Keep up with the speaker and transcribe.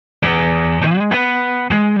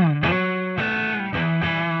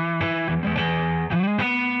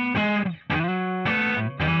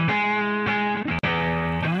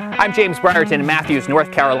I'm James Brierton in Matthews,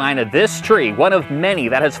 North Carolina. This tree, one of many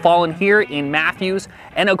that has fallen here in Matthews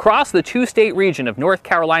and across the two-state region of North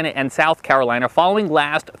Carolina and South Carolina following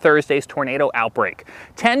last Thursday's tornado outbreak.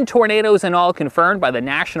 10 tornadoes in all confirmed by the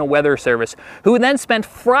National Weather Service, who then spent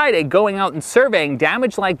Friday going out and surveying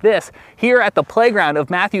damage like this here at the playground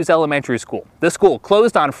of Matthews Elementary School. The school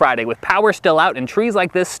closed on Friday with power still out and trees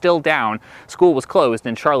like this still down. School was closed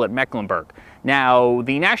in Charlotte, Mecklenburg. Now,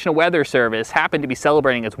 the National Weather Service happened to be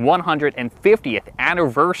celebrating its 150th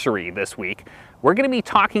anniversary this week. We're going to be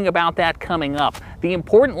talking about that coming up. The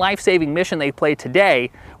important life-saving mission they played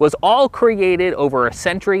today was all created over a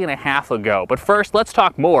century and a half ago. But first, let's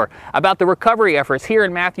talk more about the recovery efforts here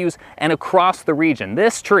in Matthews and across the region.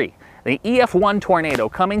 This tree, the EF1 tornado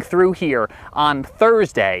coming through here on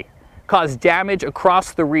Thursday, caused damage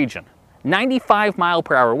across the region.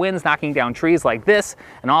 95-mile-per-hour winds knocking down trees like this,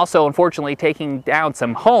 and also unfortunately taking down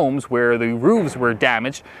some homes where the roofs were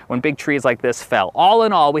damaged when big trees like this fell. All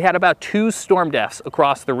in all, we had about 2 storm deaths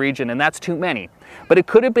across the region, and that's too many. But it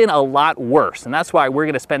could have been a lot worse, and that's why we're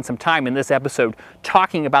going to spend some time in this episode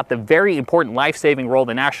talking about the very important life-saving role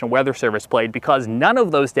the National Weather Service played, because none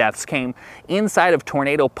of those deaths came inside of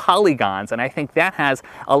tornado polygons, and I think that has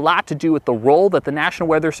a lot to do with the role that the National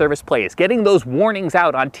Weather Service plays, getting those warnings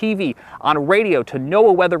out on TV, on radio, to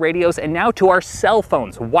NOAA weather radios, and now to our cell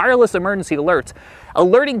phones, wireless emergency alerts,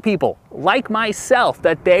 alerting people like myself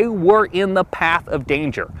that they were in the path of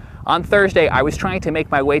danger. On Thursday, I was trying to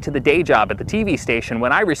make my way to the day job at the TV station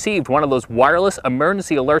when I received one of those wireless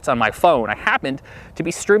emergency alerts on my phone. I happened to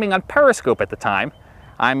be streaming on Periscope at the time.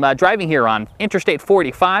 I'm driving here on Interstate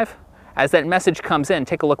 45. As that message comes in,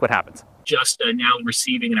 take a look what happens. Just now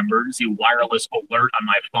receiving an emergency wireless alert on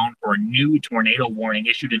my phone for a new tornado warning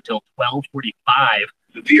issued until 12:45.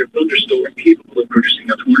 Severe thunderstorm capable of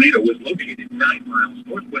producing a tornado was located 9 miles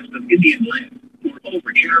northwest of Indian Land or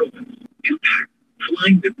over Carolinas. Impact.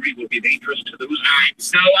 Flying debris will be dangerous to those. All right,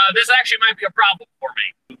 so this actually might be a problem for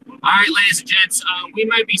me. All right, ladies and gents, we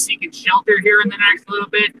might be seeking shelter here in the next little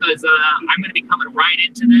bit because I'm going to be coming right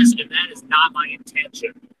into this, and that is not my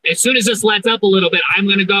intention. As soon as this lets up a little bit, I'm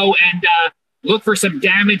going to go and look for some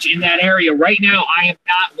damage in that area. Right now, I am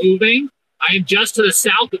not moving. I am just to the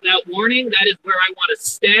south of that warning. That is where I want to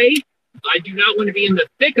stay. I do not want to be in the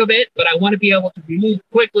thick of it, but I want to be able to move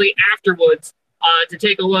quickly afterwards to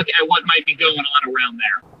take a look at what might be going on around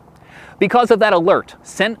there. Because of that alert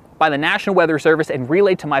sent by the National Weather Service and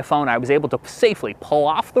relayed to my phone, I was able to safely pull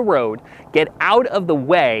off the road, get out of the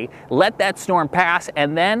way, let that storm pass,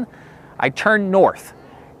 and then I turned north,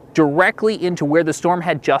 directly into where the storm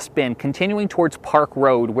had just been, continuing towards Park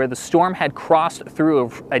Road, where the storm had crossed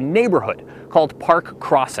through a neighborhood called Park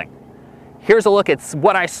Crossing. Here's a look at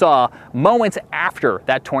what I saw moments after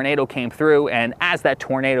that tornado came through and as that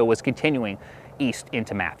tornado was continuing east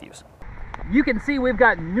into Matthews. You can see we've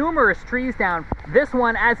got numerous trees down. This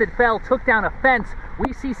one, as it fell, took down a fence.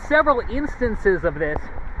 We see several instances of this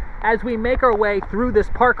as we make our way through this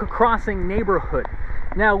Park Crossing neighborhood.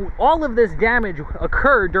 Now, all of this damage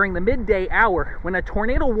occurred during the midday hour when a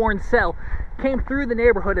tornado-warned cell came through the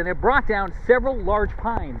neighborhood and it brought down several large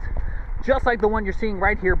pines, just like the one you're seeing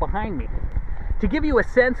right here behind me. To give you a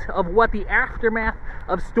sense of what the aftermath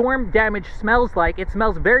of storm damage smells like, it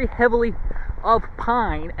smells very heavily of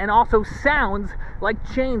pine and also sounds like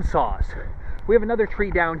chainsaws. We have another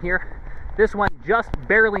tree down here. This one just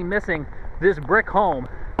barely missing this brick home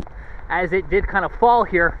as it did kind of fall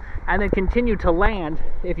here and then continue to land,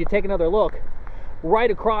 if you take another look,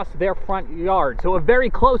 right across their front yard. So a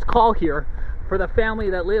very close call here for the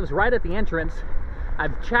family that lives right at the entrance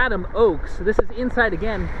of Chatham Oaks. This is inside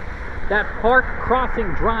again that Park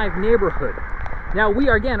Crossing Drive neighborhood. Now we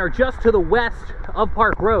are just to the west of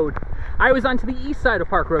Park Road. I was onto the east side of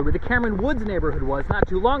Park Road where the Cameron Woods neighborhood was not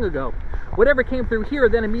too long ago. Whatever came through here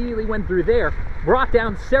then immediately went through there, brought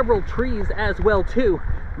down several trees as well too.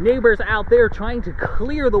 Neighbors out there trying to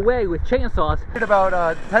clear the way with chainsaws.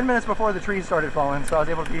 About 10 minutes before the trees started falling, so I was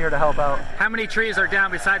able to be here to help out. How many trees are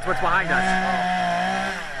down besides what's behind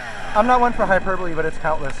us? I'm not one for hyperbole, but it's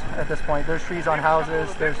countless at this point. There's trees on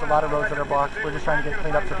houses, there's a lot of roads that are blocked. We're just trying to get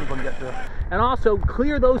cleaned up so people can get through. And also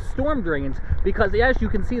clear those storm drains, because as you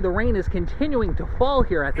can see, the rain is continuing to fall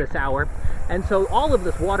here at this hour, and so all of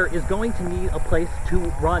this water is going to need a place to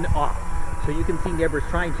run off. So you can see neighbors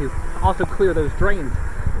trying to also clear those drains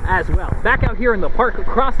as well. Back out here in the Park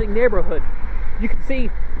Crossing neighborhood, you can see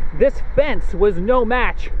this fence was no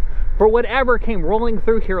match for whatever came rolling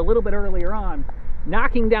through here a little bit earlier on,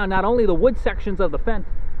 knocking down not only the wood sections of the fence,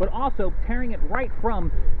 but also tearing it right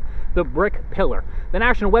from the brick pillar. The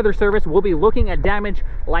National Weather Service will be looking at damage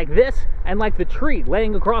like this and like the tree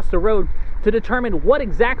laying across the road to determine what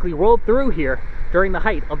exactly rolled through here during the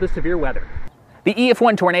height of the severe weather. The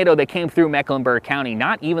EF1 tornado that came through Mecklenburg County,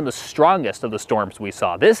 not even the strongest of the storms we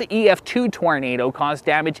saw. This EF2 tornado caused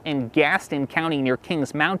damage in Gaston County near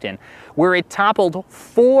Kings Mountain, where it toppled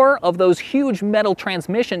 4 of those huge metal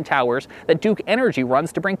transmission towers that Duke Energy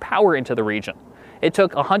runs to bring power into the region. It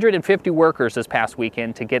took 150 workers this past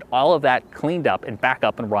weekend to get all of that cleaned up and back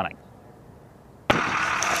up and running.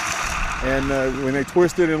 And when they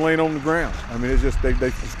twisted and laid on the ground, I mean, it's just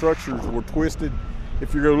the structures were twisted.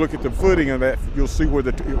 If you go look at the footing of that, you'll see where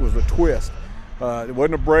it was a twist. It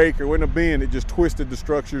wasn't a break, it wasn't a bend, it just twisted the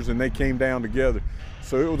structures and they came down together.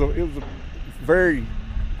 So it was a very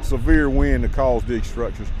severe wind that caused these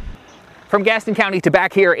structures. From Gaston County to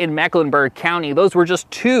back here in Mecklenburg County, those were just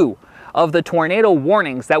 2 of the tornado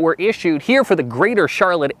warnings that were issued here for the greater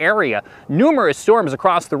Charlotte area. Numerous storms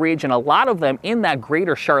across the region, a lot of them in that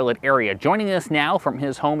greater Charlotte area. Joining us now from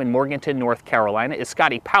his home in Morganton, North Carolina is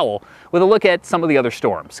Scotty Powell with a look at some of the other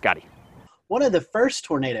storms. Scotty. One of the first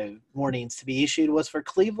tornado warnings to be issued was for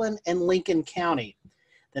Cleveland and Lincoln County.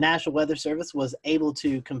 The National Weather Service was able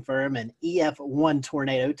to confirm an EF1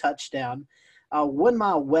 tornado touchdown 1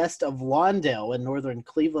 mile west of Lawndale in northern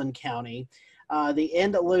Cleveland County. The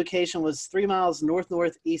end location was 3 miles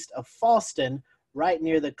northeast of Fallston, right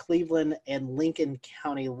near the Cleveland and Lincoln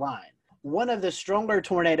County line. One of the stronger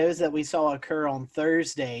tornadoes that we saw occur on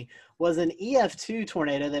Thursday was an EF2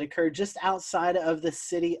 tornado that occurred just outside of the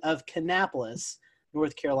city of Kannapolis,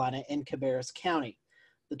 North Carolina, in Cabarrus County.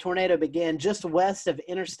 The tornado began just west of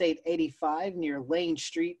Interstate 85 near Lane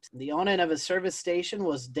Street. The awning of a service station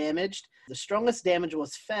was damaged. The strongest damage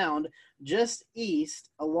was found just east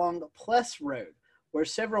along Pless Road, where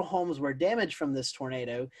several homes were damaged from this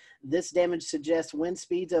tornado. This damage suggests wind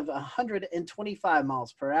speeds of 125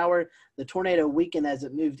 miles per hour. The tornado weakened as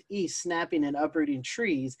it moved east, snapping and uprooting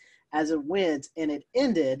trees as it went, and it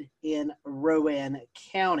ended in Rowan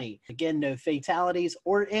County. Again, no fatalities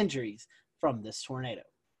or injuries from this tornado.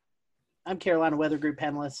 I'm Carolina Weather Group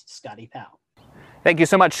panelist Scotty Powell. Thank you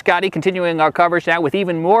so much, Scotty. Continuing our coverage now with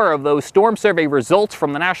even more of those storm survey results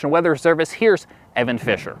from the National Weather Service. Here's Evan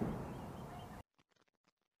Fisher.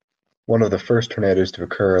 One of the first tornadoes to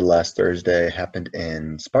occur last Thursday happened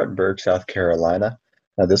in Spartanburg, South Carolina.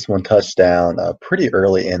 Now, this one touched down pretty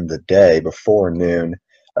early in the day, before noon.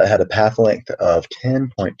 It had a path length of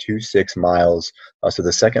 10.26 miles, so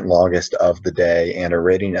the second longest of the day, and a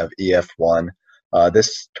rating of EF1.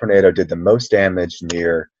 This tornado did the most damage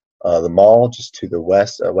near the mall, just to the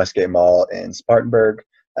west, Westgate Mall in Spartanburg.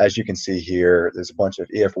 As you can see here, there's a bunch of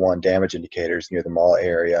EF1 damage indicators near the mall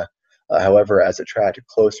area. However, as it tracked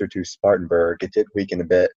closer to Spartanburg, it did weaken a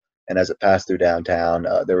bit, and as it passed through downtown,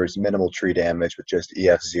 there was minimal tree damage with just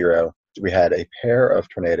EF0. We had a pair of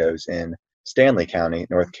tornadoes in Stanley County,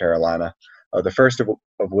 North Carolina, the first of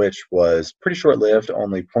which was pretty short-lived,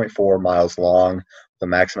 only 0.4 miles long, the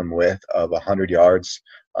maximum width of 100 yards.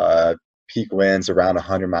 Peak winds around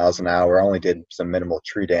 100 miles an hour, only did some minimal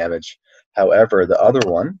tree damage. However, the other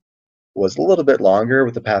one was a little bit longer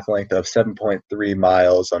with a path length of 7.3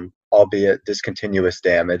 miles, albeit discontinuous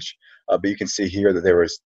damage. But you can see here that there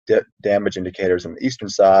was damage indicators on the eastern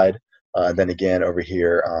side. And then again over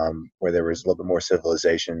here where there was a little bit more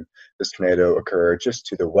civilization. This tornado occurred just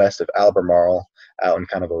to the west of Albemarle, out in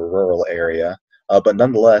kind of a rural area. But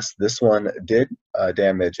nonetheless, this one did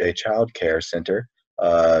damage a child care center,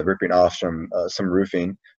 ripping off some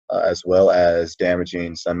roofing, as well as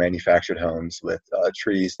damaging some manufactured homes with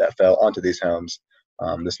trees that fell onto these homes.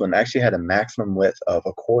 This one actually had a maximum width of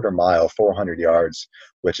 1/4 mile, 400 yards,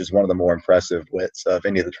 which is one of the more impressive widths of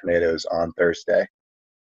any of the tornadoes on Thursday.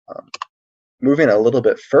 Moving a little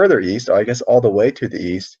bit further east, I guess all the way to the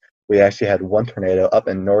east, we actually had one tornado up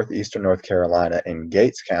in northeastern North Carolina in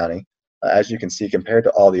Gates County. As you can see, compared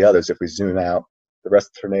to all the others, if we zoom out, the rest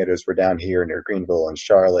of the tornadoes were down here near Greenville and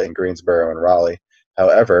Charlotte and Greensboro and Raleigh.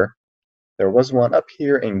 However, there was one up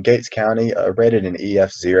here in Gates County, rated an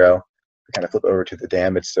EF0. We kind of flip over to the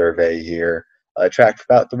damage survey here. Tracked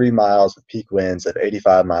about 3 miles with peak winds of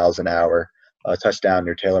 85 miles an hour. Touched down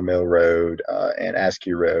near Taylor Mill Road and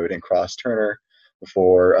Askew Road and crossed Turner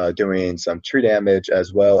before doing some tree damage,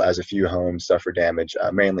 as well as a few homes suffered damage,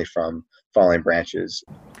 mainly from falling branches.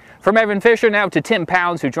 From Evan Fisher now to Tim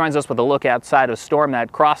Pounds, who joins us with a look outside a storm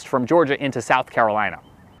that crossed from Georgia into South Carolina.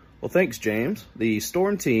 Well, thanks, James. The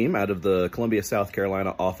storm team out of the Columbia, South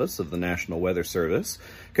Carolina office of the National Weather Service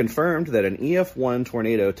confirmed that an EF1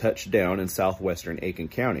 tornado touched down in southwestern Aiken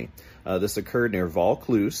County. This occurred near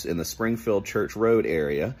Vaucluse in the Springfield Church Road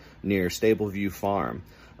area near Stableview Farm.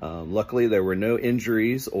 Luckily, there were no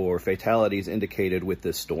injuries or fatalities indicated with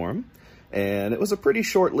this storm. And it was a pretty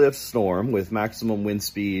short-lived storm with maximum wind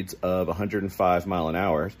speeds of 105 mile an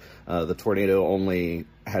hour. The tornado only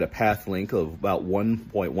had a path length of about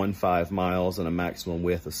 1.15 miles and a maximum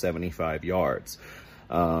width of 75 yards.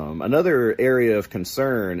 Another area of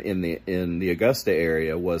concern in the Augusta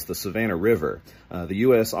area was the Savannah River. The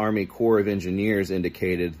U.S. Army Corps of Engineers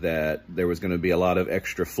indicated that there was going to be a lot of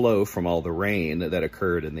extra flow from all the rain that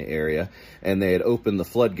occurred in the area, and they had opened the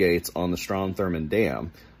floodgates on the Strom-Thurmond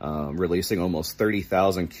Dam, releasing almost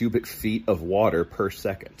 30,000 cubic feet of water per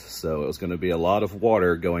second. So it was going to be a lot of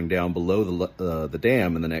water going down below the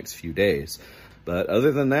dam in the next few days. But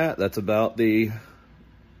other than that, that's about the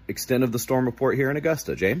extent of the storm report here in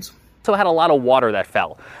Augusta. James? Also had a lot of water that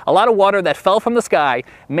fell. A lot of water that fell from the sky,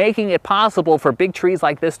 making it possible for big trees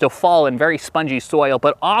like this to fall in very spongy soil,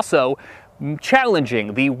 but also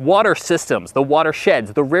challenging the water systems, the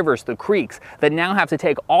watersheds, the rivers, the creeks that now have to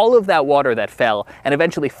take all of that water that fell and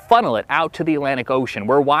eventually funnel it out to the Atlantic Ocean.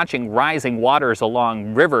 We're watching rising waters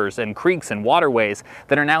along rivers and creeks and waterways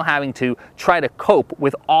that are now having to try to cope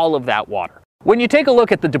with all of that water. When you take a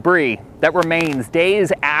look at the debris that remains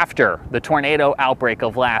days after the tornado outbreak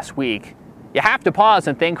of last week, you have to pause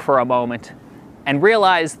and think for a moment and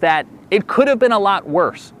realize that it could have been a lot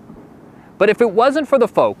worse. But if it wasn't for the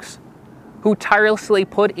folks who tirelessly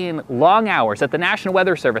put in long hours at the National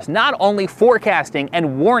Weather Service, not only forecasting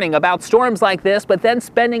and warning about storms like this, but then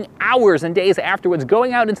spending hours and days afterwards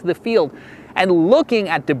going out into the field and looking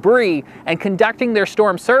at debris and conducting their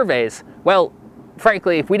storm surveys, well,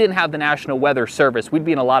 frankly, if we didn't have the National Weather Service, we'd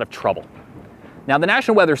be in a lot of trouble. Now, the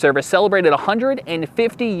National Weather Service celebrated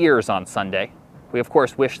 150 years on Sunday. We, of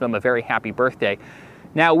course, wish them a very happy birthday.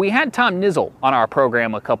 Now, we had Tom Nizzle on our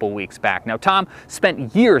program a couple weeks back. Now, Tom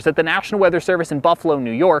spent years at the National Weather Service in Buffalo,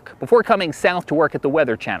 New York, before coming south to work at the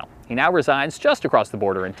Weather Channel. He now resides just across the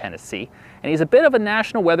border in Tennessee, and he's a bit of a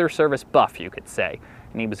National Weather Service buff, you could say.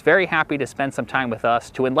 And he was very happy to spend some time with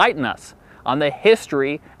us to enlighten us on the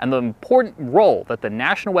history and the important role that the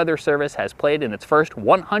National Weather Service has played in its first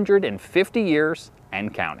 150 years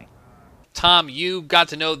and counting. Tom, you got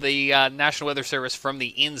to know the National Weather Service from the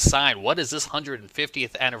inside. What does this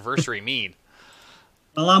 150th anniversary mean?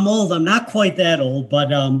 Well, I'm old. I'm not quite that old, but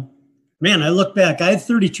man, I look back. I had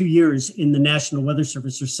 32 years in the National Weather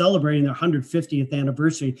Service. They're celebrating their 150th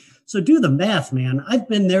anniversary. So do the math, man. I've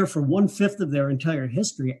been there for 1/5 of their entire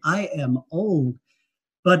history. I am old.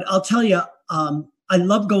 But I'll tell you, I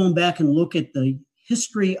love going back and look at the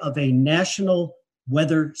history of a National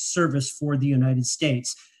Weather Service for the United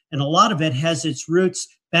States. And a lot of it has its roots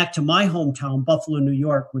back to my hometown, Buffalo, New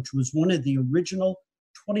York, which was one of the original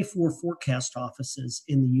 24 forecast offices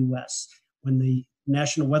in the U.S. when the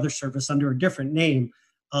National Weather Service, under a different name,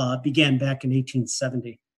 began back in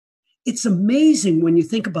 1870. It's amazing when you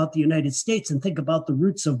think about the United States and think about the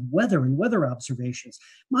roots of weather and weather observations.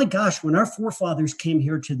 My gosh, when our forefathers came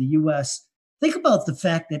here to the U.S., think about the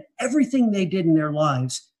fact that everything they did in their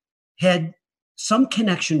lives had some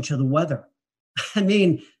connection to the weather. I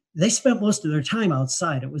mean, they spent most of their time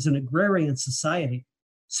outside. It was an agrarian society.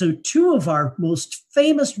 So two of our most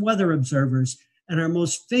famous weather observers and our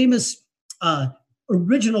most famous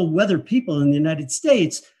original weather people in the United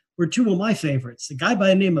States were two of my favorites, a guy by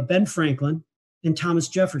the name of Ben Franklin and Thomas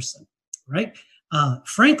Jefferson, right?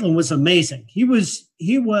 Franklin was amazing. He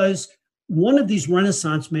was one of these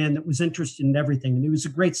Renaissance men that was interested in everything, and he was a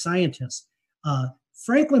great scientist.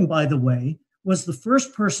 Franklin, by the way, was the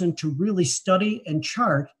first person to really study and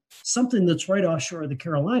chart something that's right offshore of the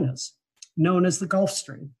Carolinas, known as the Gulf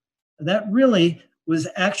Stream. That really was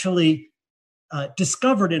actually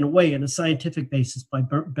discovered in a way, in a scientific basis, by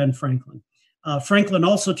Ben Franklin. Franklin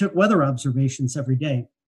also took weather observations every day.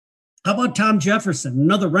 How about Tom Jefferson,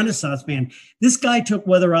 another Renaissance man? This guy took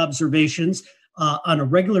weather observations on a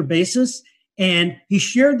regular basis, and he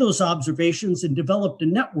shared those observations and developed a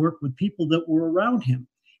network with people that were around him.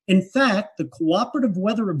 In fact, the cooperative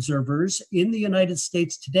weather observers in the United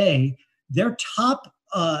States today, their top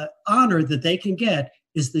honor that they can get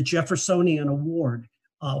is the Jeffersonian Award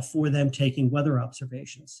for them taking weather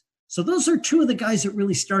observations. So those are two of the guys that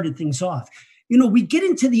really started things off. You know, we get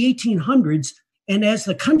into the 1800s, and as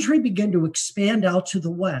the country began to expand out to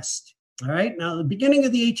the west, all right, now the beginning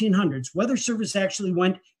of the 1800s, Weather Service actually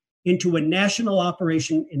went into a national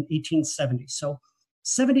operation in 1870. So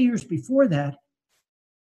 70 years before that,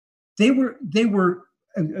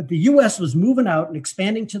 the U.S. was moving out and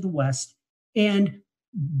expanding to the west, and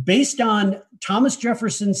based on Thomas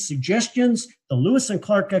Jefferson's suggestions, the Lewis and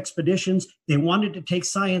Clark expeditions, they wanted to take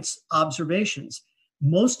science observations.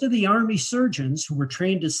 Most of the Army surgeons who were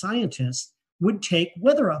trained as scientists would take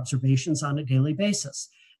weather observations on a daily basis,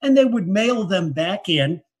 and they would mail them back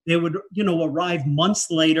in They would, arrive months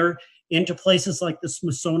later into places like the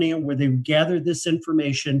Smithsonian where they would gather this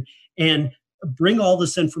information and bring all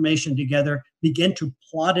this information together, begin to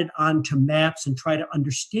plot it onto maps and try to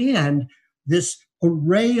understand this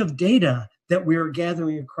array of data that we were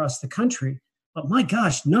gathering across the country. But my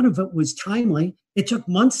gosh, none of it was timely. It took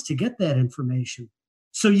months to get that information.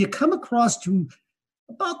 So you come across to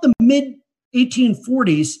about the mid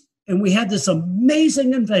 1840s, and we had this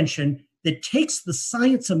amazing invention that takes the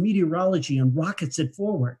science of meteorology and rockets it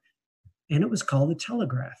forward. And it was called the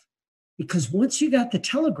telegraph. Because once you got the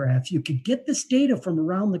telegraph, you could get this data from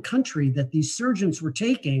around the country that these surgeons were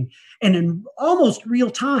taking, and in almost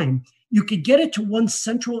real time, you could get it to one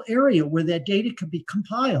central area where that data could be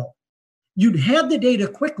compiled. You'd have the data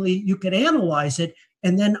quickly, you could analyze it,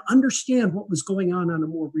 and then understand what was going on a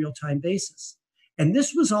more real-time basis. And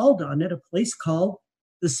this was all done at a place called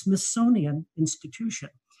the Smithsonian Institution.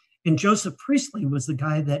 And Joseph Priestley was the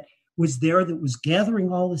guy that was there that was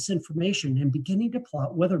gathering all this information and beginning to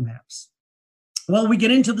plot weather maps. Well, we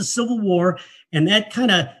get into the Civil War, and that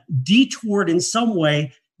kind of detoured in some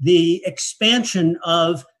way the expansion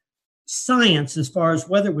of science as far as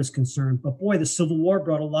weather was concerned. But boy, the Civil War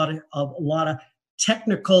brought a lot of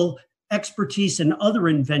technical expertise and other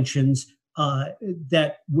inventions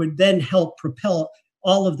that would then help propel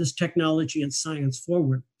all of this technology and science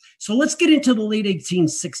forward. So let's get into the late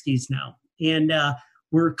 1860s now. And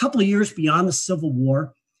we're a couple of years beyond the Civil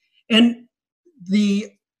War. And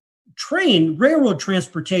the railroad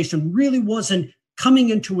transportation really wasn't coming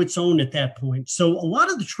into its own at that point. So a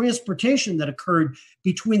lot of the transportation that occurred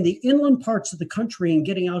between the inland parts of the country and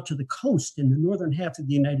getting out to the coast in the northern half of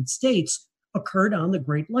the United States occurred on the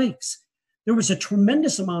Great Lakes. There was a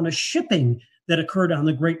tremendous amount of shipping that occurred on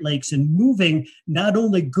the Great Lakes and moving not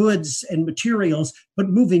only goods and materials, but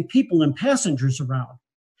moving people and passengers around.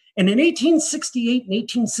 And in 1868 and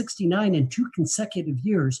 1869, in 2 consecutive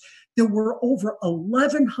years, there were over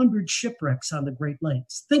 1,100 shipwrecks on the Great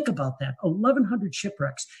Lakes. Think about that, 1,100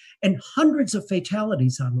 shipwrecks and hundreds of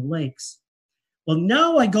fatalities on the lakes. Well,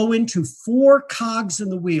 now I go into 4 cogs in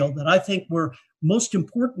the wheel that I think were most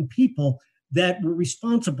important people that were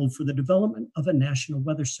responsible for the development of a National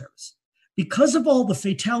Weather Service. Because of all the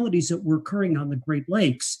fatalities that were occurring on the Great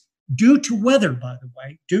Lakes, due to weather, by the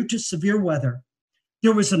way, due to severe weather,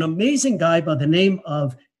 there was an amazing guy by the name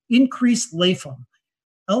of Increase Lapham,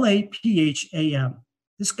 Lapham.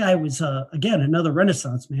 This guy was, again, another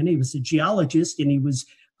Renaissance man. He was a geologist, and he was,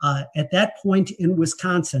 at that point in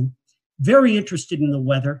Wisconsin, very interested in the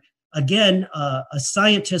weather. Again, a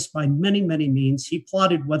scientist by many, many means. He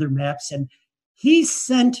plotted weather maps, and he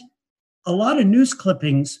sent a lot of news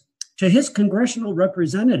clippings to his congressional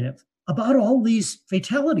representative about all these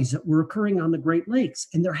fatalities that were occurring on the Great Lakes.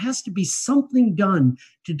 And there has to be something done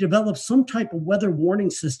to develop some type of weather warning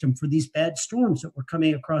system for these bad storms that were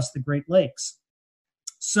coming across the Great Lakes.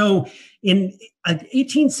 So in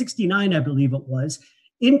 1869, I believe it was,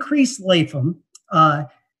 Increase Lapham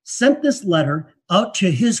sent this letter out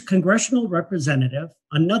to his congressional representative,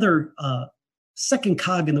 another second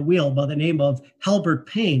cog in the wheel by the name of Halbert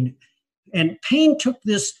Payne. And Payne took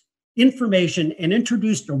this information and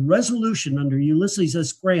introduced a resolution under Ulysses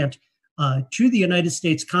S. Grant to the United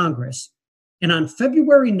States Congress. And on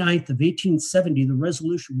February 9th of 1870, the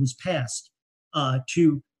resolution was passed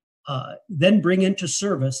to then bring into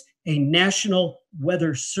service a National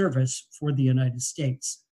Weather Service for the United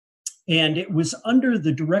States. And it was under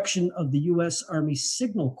the direction of the U.S. Army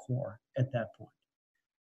Signal Corps at that point.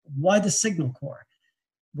 Why the Signal Corps?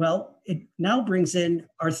 Well, it now brings in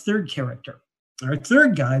our third character. Our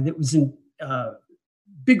third guy that was in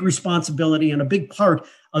big responsibility and a big part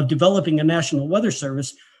of developing a National Weather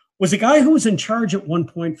Service was a guy who was in charge at one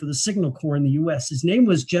point for the Signal Corps in the U.S. His name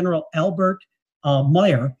was General Albert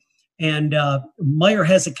Meyer. And Meyer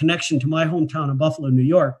has a connection to my hometown of Buffalo, New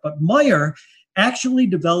York. But Meyer actually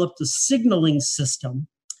developed a signaling system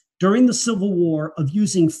during the Civil War of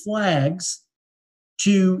using flags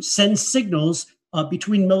to send signals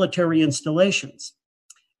between military installations.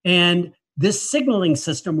 And this signaling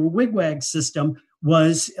system, or wigwag system,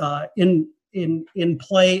 was in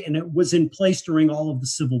play, and it was in place during all of the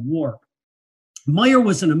Civil War. Meyer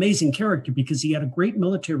was an amazing character because he had a great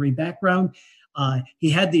military background. He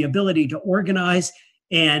had the ability to organize,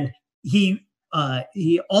 and he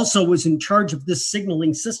also was in charge of this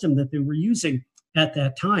signaling system that they were using at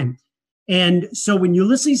that time. And so when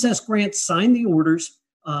Ulysses S. Grant signed the orders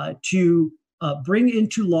to bring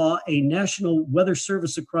into law a National Weather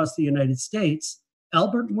Service across the United States,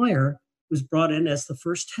 Albert Meyer was brought in as the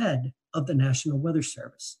first head of the National Weather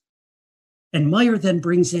Service. And Meyer then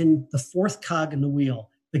brings in the fourth cog in the wheel,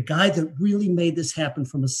 the guy that really made this happen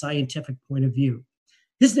from a scientific point of view.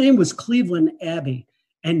 His name was Cleveland Abbey,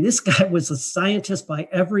 and this guy was a scientist by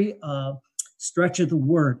every stretch of the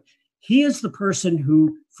word. He is the person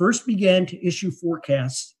who first began to issue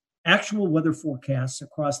forecasts, actual weather forecasts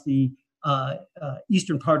across the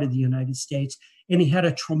eastern part of the United States, and he had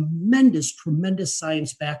a tremendous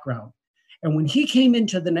science background. And when he came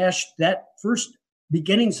into that first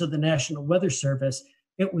beginnings of the National Weather Service,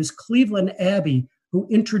 it was Cleveland Abbey who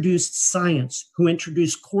introduced science, who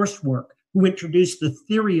introduced coursework, who introduced the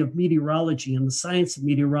theory of meteorology and the science of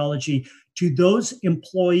meteorology to those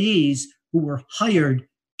employees who were hired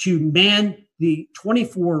to man the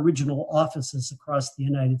 24 original offices across the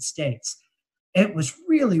United States. It was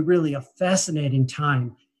really a fascinating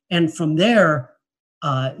time. And from there,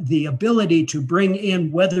 the ability to bring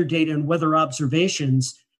in weather data and weather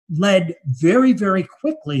observations led very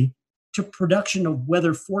quickly to production of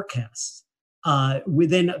weather forecasts.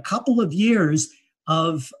 Within a couple of years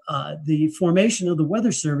of the formation of the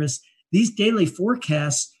Weather Service, these daily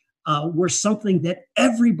forecasts were something that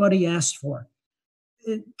everybody asked for.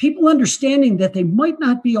 People understanding that they might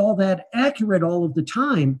not be all that accurate all of the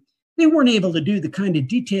time, they weren't able to do the kind of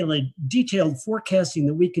detailed forecasting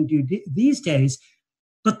that we can do these days,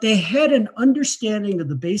 but they had an understanding of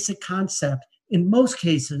the basic concept, in most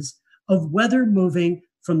cases, of weather moving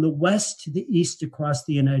from the west to the east across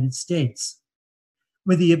the United States.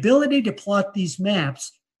 With the ability to plot these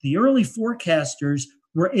maps, the early forecasters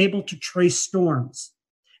were able to trace storms.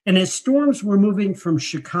 And as storms were moving from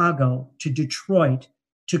Chicago to Detroit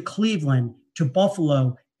to Cleveland to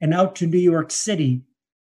Buffalo and out to New York City,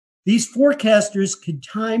 these forecasters could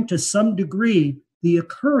time to some degree the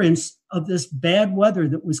occurrence of this bad weather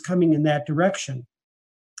that was coming in that direction.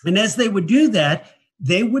 And as they would do that,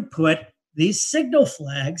 they would put these signal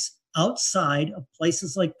flags outside of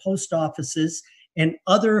places like post offices and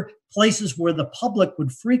other places where the public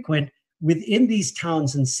would frequent within these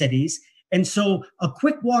towns and cities. And so a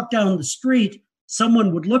quick walk down the street,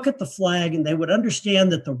 someone would look at the flag and they would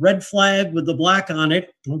understand that the red flag with the black on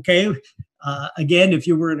it, okay, again, if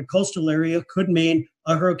you were in a coastal area, could mean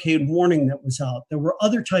a hurricane warning that was out. There were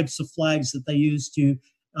other types of flags that they used to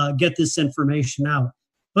get this information out.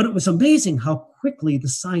 But it was amazing how quickly the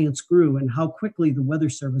science grew and how quickly the Weather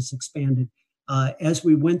Service expanded as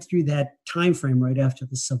we went through that time frame right after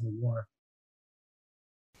the Civil War.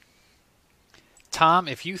 Tom,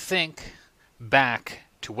 if you think back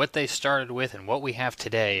to what they started with and what we have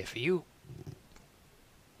today, if you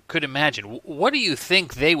could imagine, what do you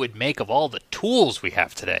think they would make of all the tools we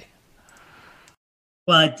have today?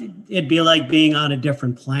 Well, it'd be like being on a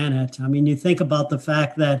different planet. I mean, you think about the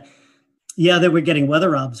fact that, yeah, they were getting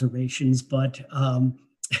weather observations, but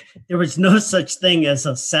there was no such thing as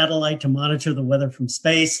a satellite to monitor the weather from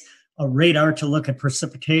space, a radar to look at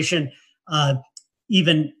precipitation,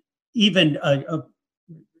 even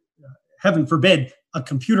heaven forbid, a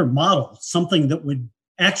computer model, something that would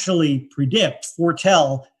actually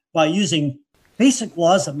foretell by using basic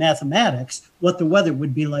laws of mathematics what the weather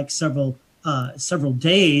would be like several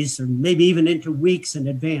days or maybe even into weeks in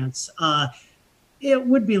advance. It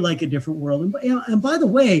would be like a different world. And by the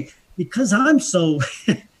way, because I'm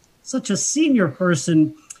such a senior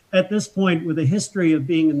person at this point with a history of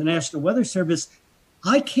being in the National Weather Service,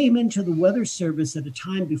 I came into the Weather Service at a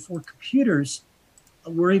time before computers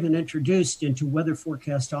were even introduced into weather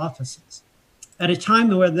forecast offices. At a time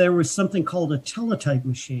where there was something called a teletype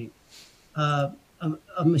machine, a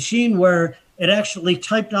machine where it actually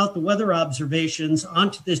typed out the weather observations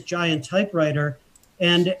onto this giant typewriter.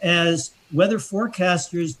 And as weather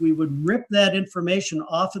forecasters, we would rip that information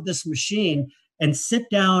off of this machine and sit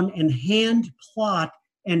down and hand plot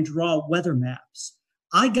and draw weather maps.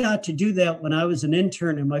 I got to do that when I was an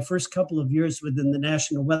intern in my first couple of years within the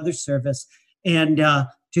National Weather Service. And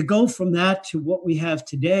to go from that to what we have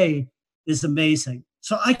today is amazing.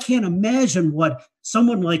 So I can't imagine what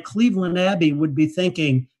someone like Cleveland Abbey would be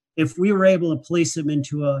thinking if we were able to place him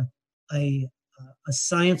into a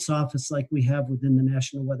science office like we have within the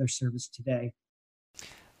National Weather Service today.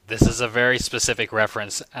 This is a very specific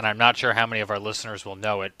reference, and I'm not sure how many of our listeners will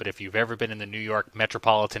know it, but if you've ever been in the New York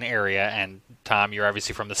metropolitan area, and Tom, you're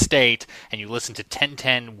obviously from the state, and you listen to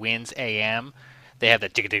 1010 Winds AM, they have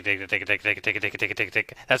that tick tick tick tick tick tick tick tick tick tick tick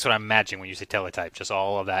tick. That's what I'm imagining when you say teletype, just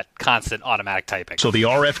all of that constant automatic typing. So the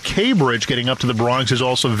RFK bridge getting up to the Bronx is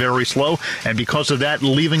also very slow, and because of that,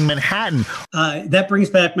 leaving Manhattan. That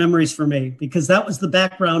brings back memories for me, because that was the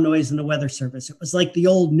background noise in the Weather Service. It was like the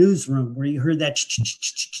old newsroom where you heard that,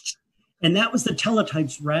 and that was the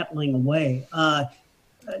teletypes rattling away. I'm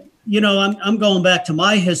going back to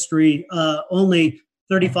my history only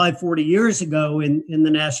 35, 40 years ago in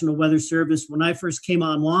the National Weather Service. When I first came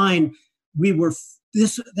online,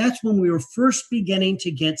 that's when we were first beginning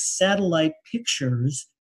to get satellite pictures,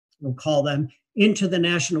 we'll call them, into the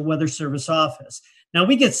National Weather Service office. Now,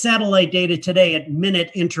 we get satellite data today at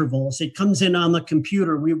minute intervals. It comes in on the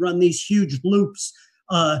computer. We run these huge loops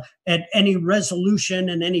at any resolution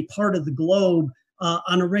in any part of the globe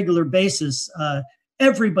on a regular basis.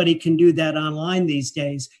 Everybody can do that online these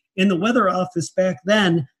days. In the weather office back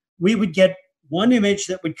then, we would get one image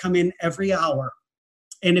that would come in every hour.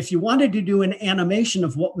 And if you wanted to do an animation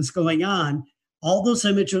of what was going on, all those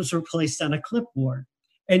images were placed on a clipboard.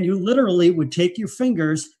 And you literally would take your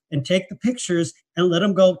fingers and take the pictures and let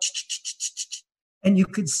them go, and you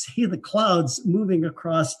could see the clouds moving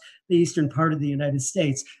across the eastern part of the United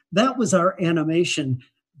States. That was our animation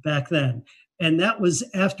back then. And that was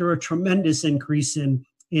after a tremendous increase in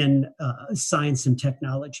science and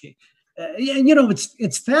technology.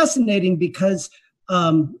 It's fascinating because,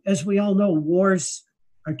 as we all know, wars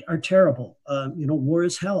are terrible. War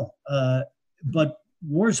is hell. But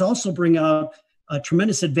wars also bring out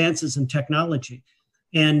tremendous advances in technology.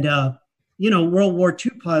 And, World War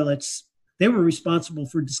II pilots, they were responsible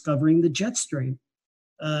for discovering the jet stream.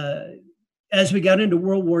 As we got into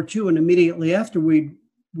World War II and immediately after,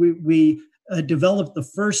 we developed the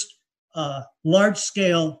first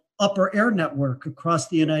large-scale upper air network across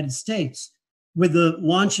the United States with the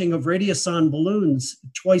launching of radiosonde balloons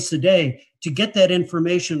twice a day to get that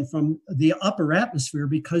information from the upper atmosphere,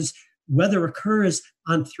 because weather occurs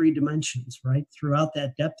on 3 dimensions, right, throughout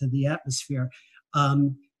that depth of the atmosphere.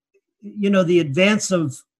 The advance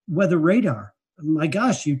of weather radar. My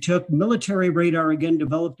gosh, you took military radar, again,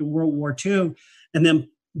 developed in World War II. And then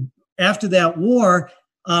after that war,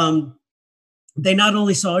 they not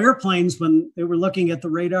only saw airplanes when they were looking at the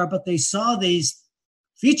radar, but they saw these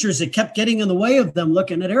features that kept getting in the way of them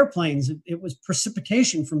looking at airplanes. It was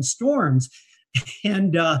precipitation from storms.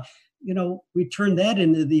 And, we turned that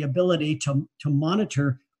into the ability to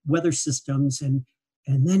monitor weather systems and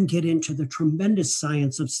then get into the tremendous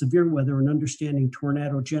science of severe weather and understanding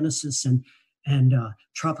tornado genesis and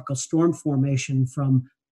tropical storm formation from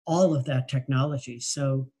all of that technology.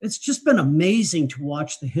 So it's just been amazing to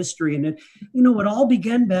watch the history. And it all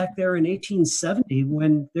began back there in 1870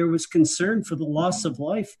 when there was concern for the loss of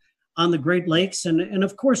life on the Great Lakes and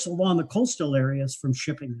of course, along the coastal areas from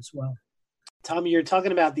shipping as well. Tom, you're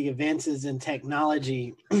talking about the advances in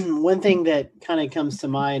technology. One thing that kind of comes to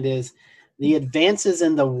mind is the advances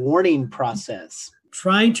in the warning process.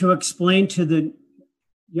 Trying to explain to the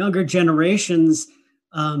younger generations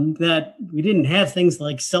that we didn't have things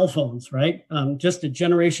like cell phones, right? Just a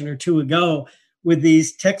generation or two ago, with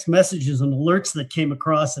these text messages and alerts that came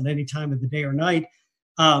across at any time of the day or night,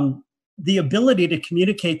 the ability to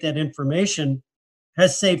communicate that information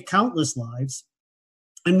has saved countless lives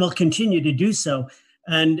and will continue to do so.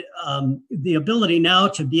 And the ability now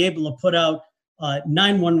to be able to put out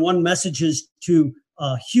 911 messages to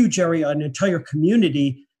a huge area, an entire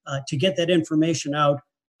community, to get that information out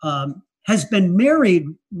has been married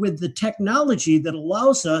with the technology that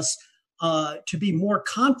allows us to be more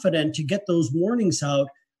confident to get those warnings out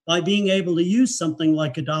by being able to use something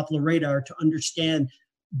like a Doppler radar to understand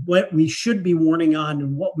what we should be warning on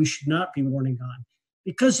and what we should not be warning on.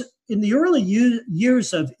 Because in the early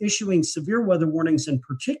years of issuing severe weather warnings in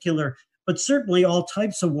particular, but certainly all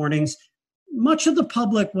types of warnings, much of the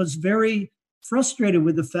public was very frustrated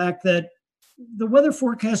with the fact that the weather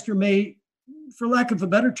forecaster may, for lack of a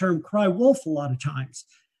better term, cry wolf a lot of times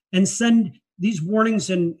and send these warnings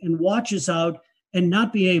and watches out and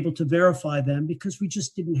not be able to verify them because we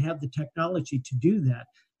just didn't have the technology to do that.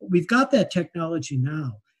 But we've got that technology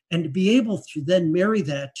now. And to be able to then marry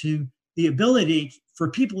that to the ability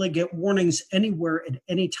for people to get warnings anywhere at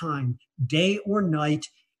any time, day or night,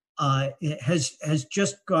 it has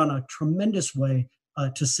just gone a tremendous way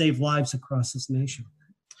to save lives across this nation.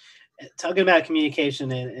 Talking about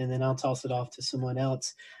communication, and then I'll toss it off to someone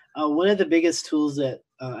else. One of the biggest tools that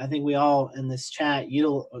I think we all in this chat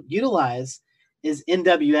utilize is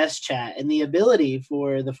NWS chat, and the ability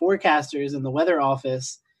for the forecasters and the weather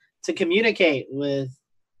office to communicate with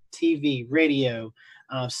TV, radio,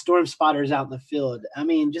 storm spotters out in the field. I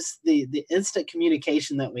mean, just the instant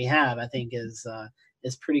communication that we have, I think, is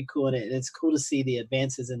pretty cool, and it's cool to see the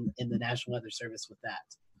advances in the National Weather Service with that.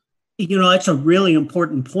 That's a really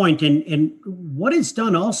important point. And what it's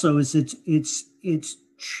done also is it's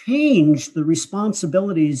changed the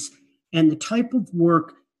responsibilities and the type of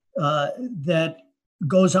work that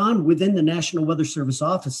goes on within the National Weather Service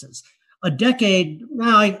offices. a decade,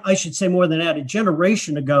 now I should say more than that, a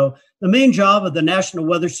generation ago, the main job of the National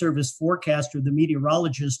Weather Service forecaster, the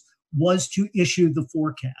meteorologist, was to issue the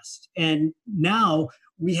forecast. And now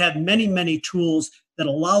we have many, many tools that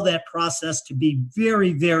allow that process to be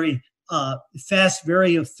very, very fast,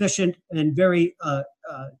 very efficient, and very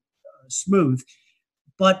smooth.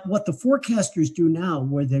 But what the forecasters do now,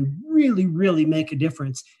 where they really, really make a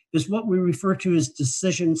difference, is what we refer to as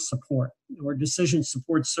decision support or decision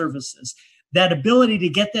support services. That ability to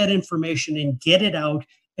get that information and get it out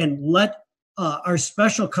and let our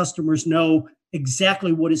special customers know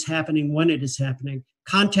exactly what is happening, when it is happening,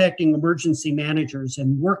 contacting emergency managers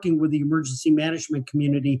and working with the emergency management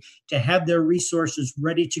community to have their resources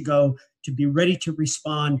ready to go, to be ready to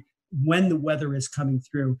respond when the weather is coming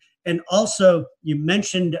through. And also, you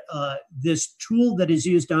mentioned this tool that is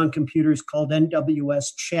used on computers called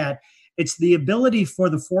NWS Chat. It's the ability for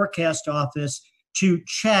the forecast office to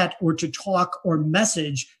chat or to talk or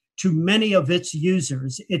message to many of its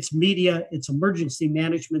users, its media, its emergency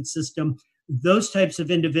management system, those types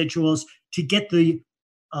of individuals, to get the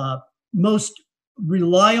most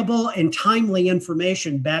reliable and timely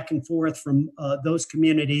information back and forth from those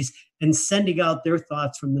communities and sending out their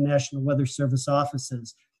thoughts from the National Weather Service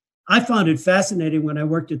offices. I found it fascinating when I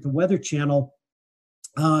worked at the Weather Channel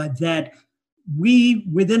that we,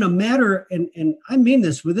 within a matter, and I mean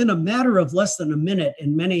this, within a matter of less than a minute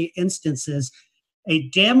in many instances, a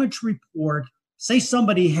damage report, say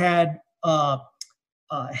somebody had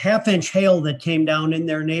half-inch hail that came down in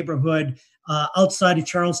their neighborhood outside of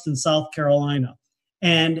Charleston, South Carolina.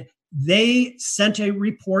 And they sent a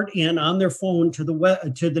report in on their phone to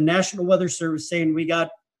the National Weather Service saying, we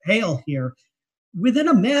got hail here. Within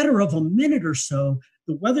a matter of a minute or so,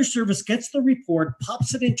 the Weather Service gets the report,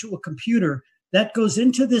 pops it into a computer that goes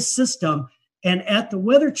into this system. And at the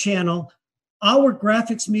Weather Channel, our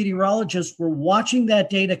graphics meteorologists were watching that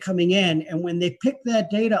data coming in. And when they picked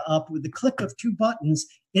that data up with the click of two buttons,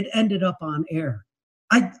 it ended up on air.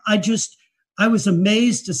 I was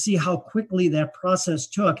amazed to see how quickly that process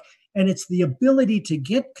took. And it's the ability to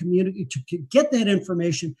get that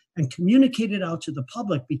information and communicate it out to the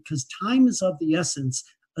public, because time is of the essence,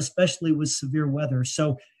 especially with severe weather.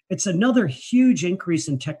 So it's another huge increase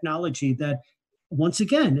in technology that, once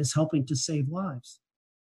again, is helping to save lives.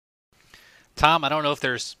 Tom, I don't know if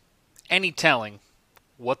there's any telling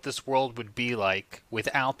what this world would be like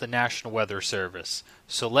without the National Weather Service.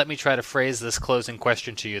 So let me try to phrase this closing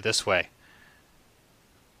question to you this way.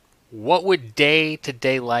 What would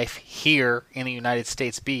day-to-day life here in the United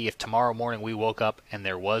States be if tomorrow morning we woke up and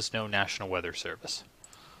there was no National Weather Service?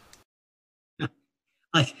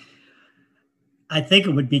 I think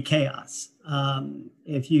it would be chaos.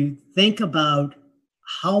 If you think about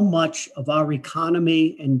how much of our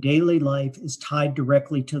economy and daily life is tied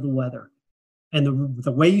directly to the weather, and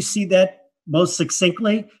the way you see that most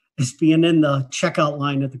succinctly is being in the checkout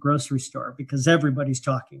line at the grocery store, because everybody's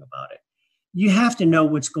talking about it. You have to know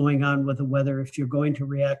what's going on with the weather if you're going to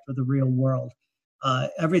react with the real world.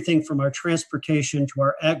 Everything from our transportation to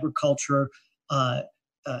our agriculture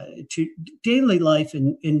to daily life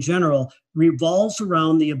in general revolves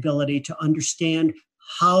around the ability to understand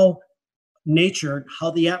how nature,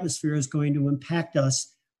 how the atmosphere is going to impact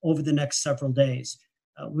us over the next several days.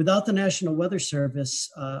 Without the National Weather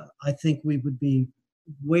Service, I think we would be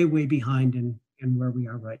way, way behind in where we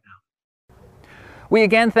are right now. We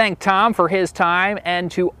again thank Tom for his time, and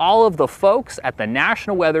to all of the folks at the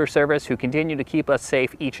National Weather Service who continue to keep us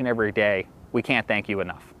safe each and every day. We can't thank you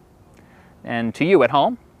enough. And to you at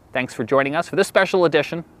home, thanks for joining us for this special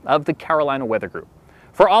edition of the Carolina Weather Group.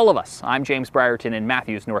 For all of us, I'm James Brierton in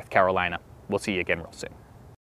Matthews, North Carolina. We'll see you again real soon.